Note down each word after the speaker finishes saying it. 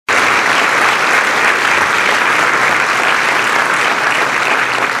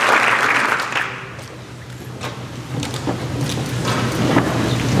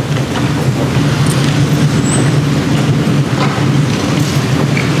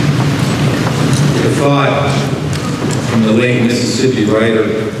thought from the late Mississippi writer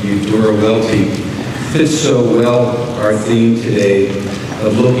Eudora Welty fits so well our theme today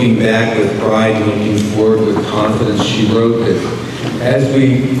of looking back with pride and looking forward with confidence. She wrote that as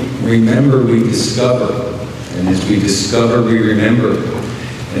we remember, we discover, and as we discover, we remember.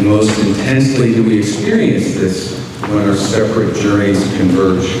 And most intensely do we experience this when our separate journeys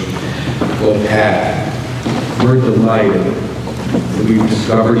converge. Well, Pat, we're delighted that we've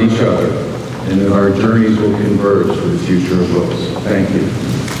discovered each other and that our journeys will converge for the future of Wilkes. Thank you.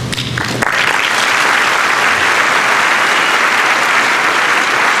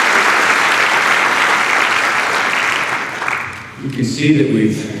 You can see that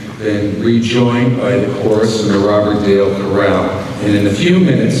we've been rejoined by the chorus and the Robert Dale Chorale. And in a few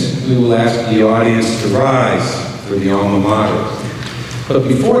minutes, we will ask the audience to rise for the alma mater. But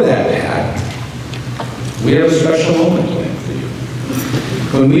before that, Pat, we have a special moment planned for you.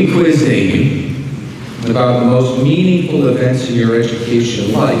 When we quizzed Amy about the most meaningful events in your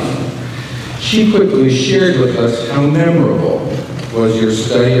education life, she quickly shared with us how memorable was your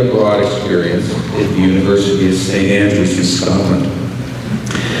study abroad experience at the University of St. Andrews in Scotland.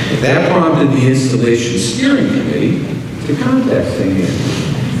 That prompted the installation steering committee to contact St.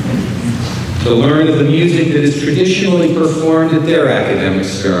 Andrews to learn of the music that is traditionally performed at their academic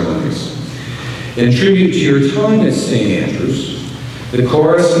ceremonies. In tribute to your time at St. Andrews, the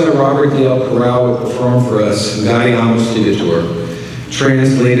chorus and the Robert Dale Chorale will perform for us Gaudiamus Igitur,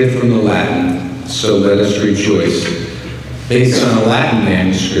 translated from the Latin, So Let Us Rejoice, based on a Latin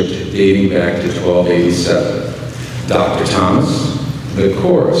manuscript dating back to 1287. Dr. Thomas, the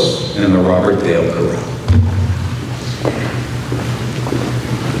chorus, and the Robert Dale Chorale.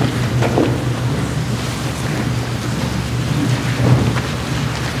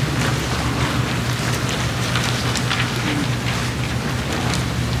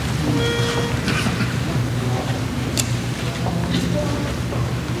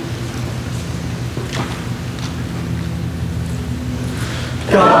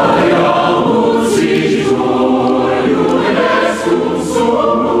 Gaudiamus Igitur, Juvenes cum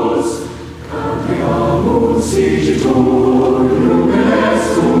sumus. Gaudiamus Igitur, Juvenes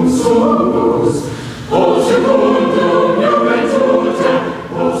cum sumus. Post secundum juventutem,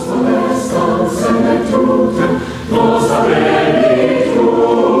 post molestam senectutem, nos habebitus,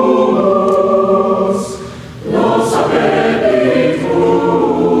 nos habebitus.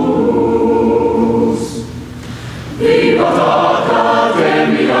 Vivat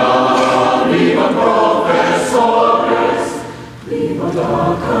Academia, vivat professores, vivat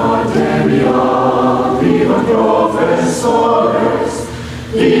Academia, vivat professores,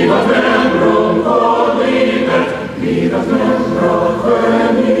 vivat membrum quodlibet, vivat membra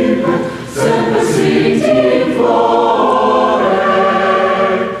quenibet, semper sit in flore,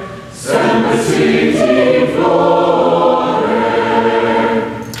 semper sit in flore.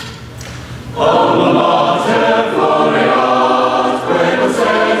 Alma mater floreat, quemus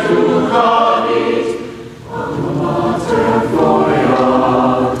educavit, alma mater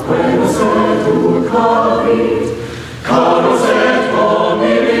floreat, quemus educavit, caros et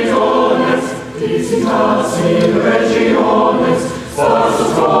commilitones, disitas in regiones,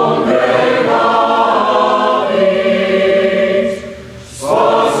 sparsus congregavit,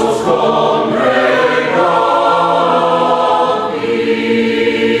 sparsus congregavit.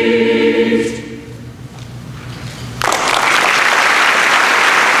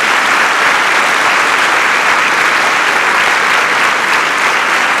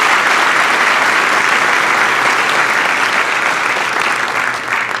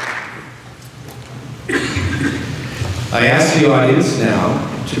 I ask the audience now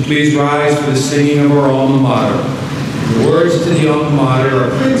to please rise for the singing of our alma mater. The words to the alma mater are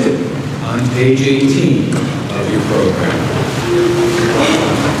printed on page 18 of your program.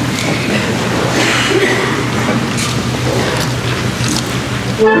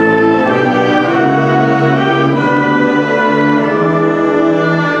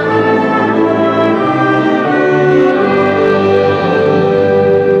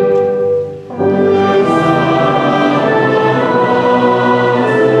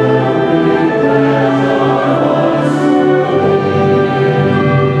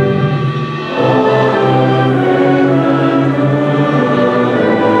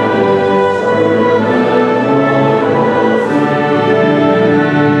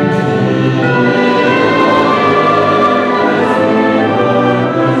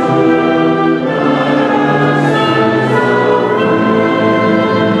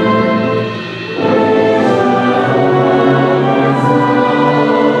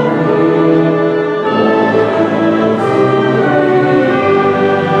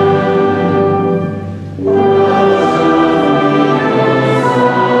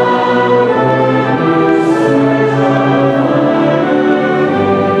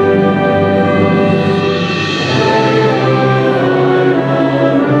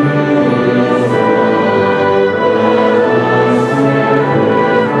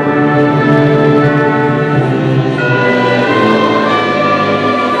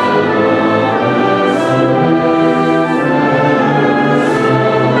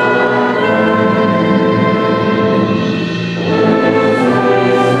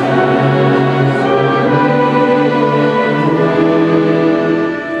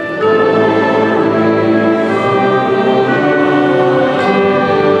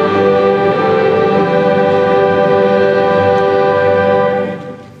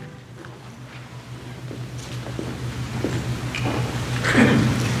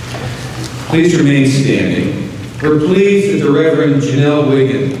 Please remain standing. We're pleased that the Reverend Janelle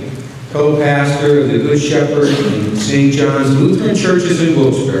Wiggin, co-pastor of the Good Shepherd and St. John's Lutheran Churches in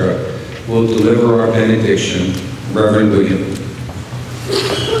Wilkes-Barre, will deliver our benediction. Reverend Wiggin.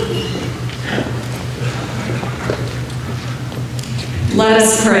 Let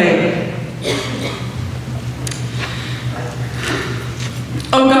us pray.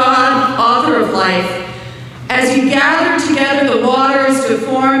 O God, author of life, as you gather together the waters to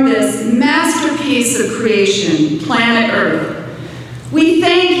form this masterpiece of creation, planet Earth, we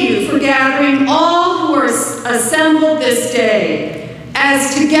thank you for gathering all who are assembled this day,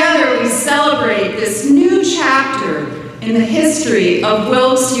 as together we celebrate this new chapter in the history of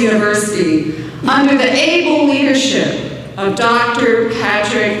Wilkes University under the able leadership of Dr.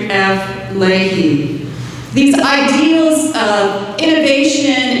 Patrick F. Leahy. These ideals of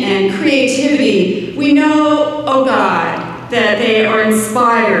innovation and creativity, we know, oh God, that they are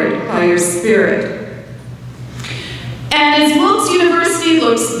inspired by your Spirit. And as Wilkes University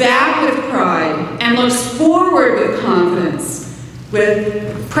looks back with pride and looks forward with confidence,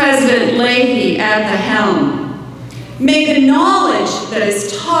 with President Leahy at the helm, may the knowledge that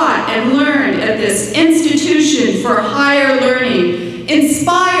is taught and learned at this institution for higher learning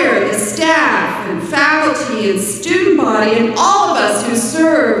inspire the staff and faculty and student body and all of us who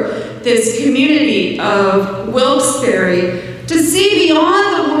serve this community of Wilkes-Barre to see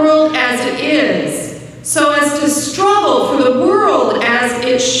beyond the world as it is, so as to struggle for the world as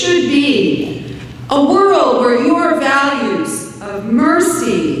it should be, a world where your values of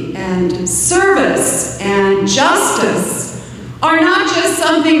mercy and service and justice are not just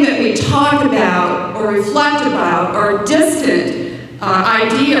something that we talk about or reflect about or distant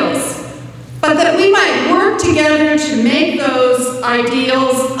ideals, but that we might work together to make those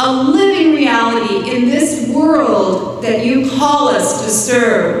ideals a living reality in this world that you call us to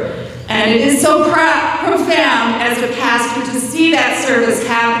serve. And it is so profound as a pastor to see that service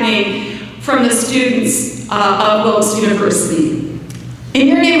happening from the students of Wilkes University. In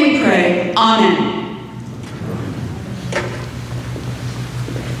your name we pray, amen.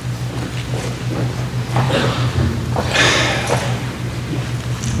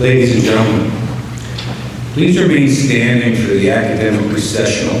 Ladies and gentlemen, please remain standing for the academic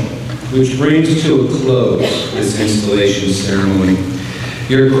recessional, which brings to a close this installation ceremony.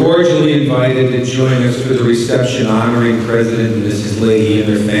 You're cordially invited to join us for the reception honoring President and Mrs. Leahy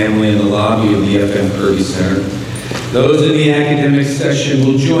and their family in the lobby of the FM Kirby Center. Those in the academic session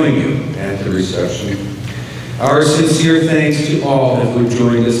will join you at the reception. Our sincere thanks to all who have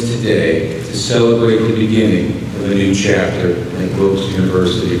joined us today to celebrate the beginning of a new chapter at Wilkes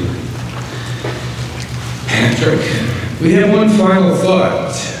University. Patrick, we have one final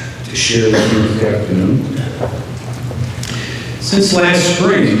thought to share with you this afternoon. Since last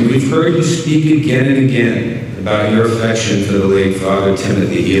spring, we've heard you speak again and again about your affection for the late Father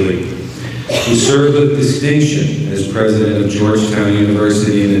Timothy Leahy, who served with distinction as president of Georgetown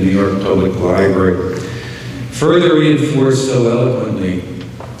University and the New York Public Library, further reinforced so eloquently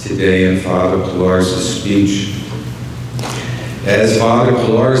today in Father Pilar's speech. As Father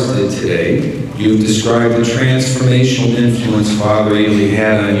Pilar's did today, you've described the transformational influence Father Leahy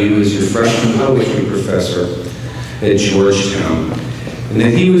had on you as your freshman poetry professor at Georgetown, and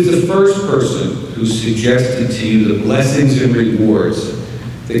that he was the first person who suggested to you the blessings and rewards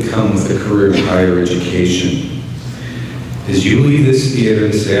that come with a career in higher education. As you leave this theater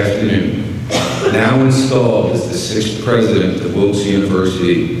this afternoon, now installed as the 6th president of Wilkes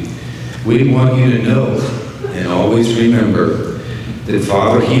University, we want you to know and always remember that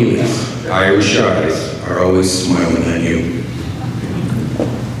Father Healy's Irish eyes are always smiling on you.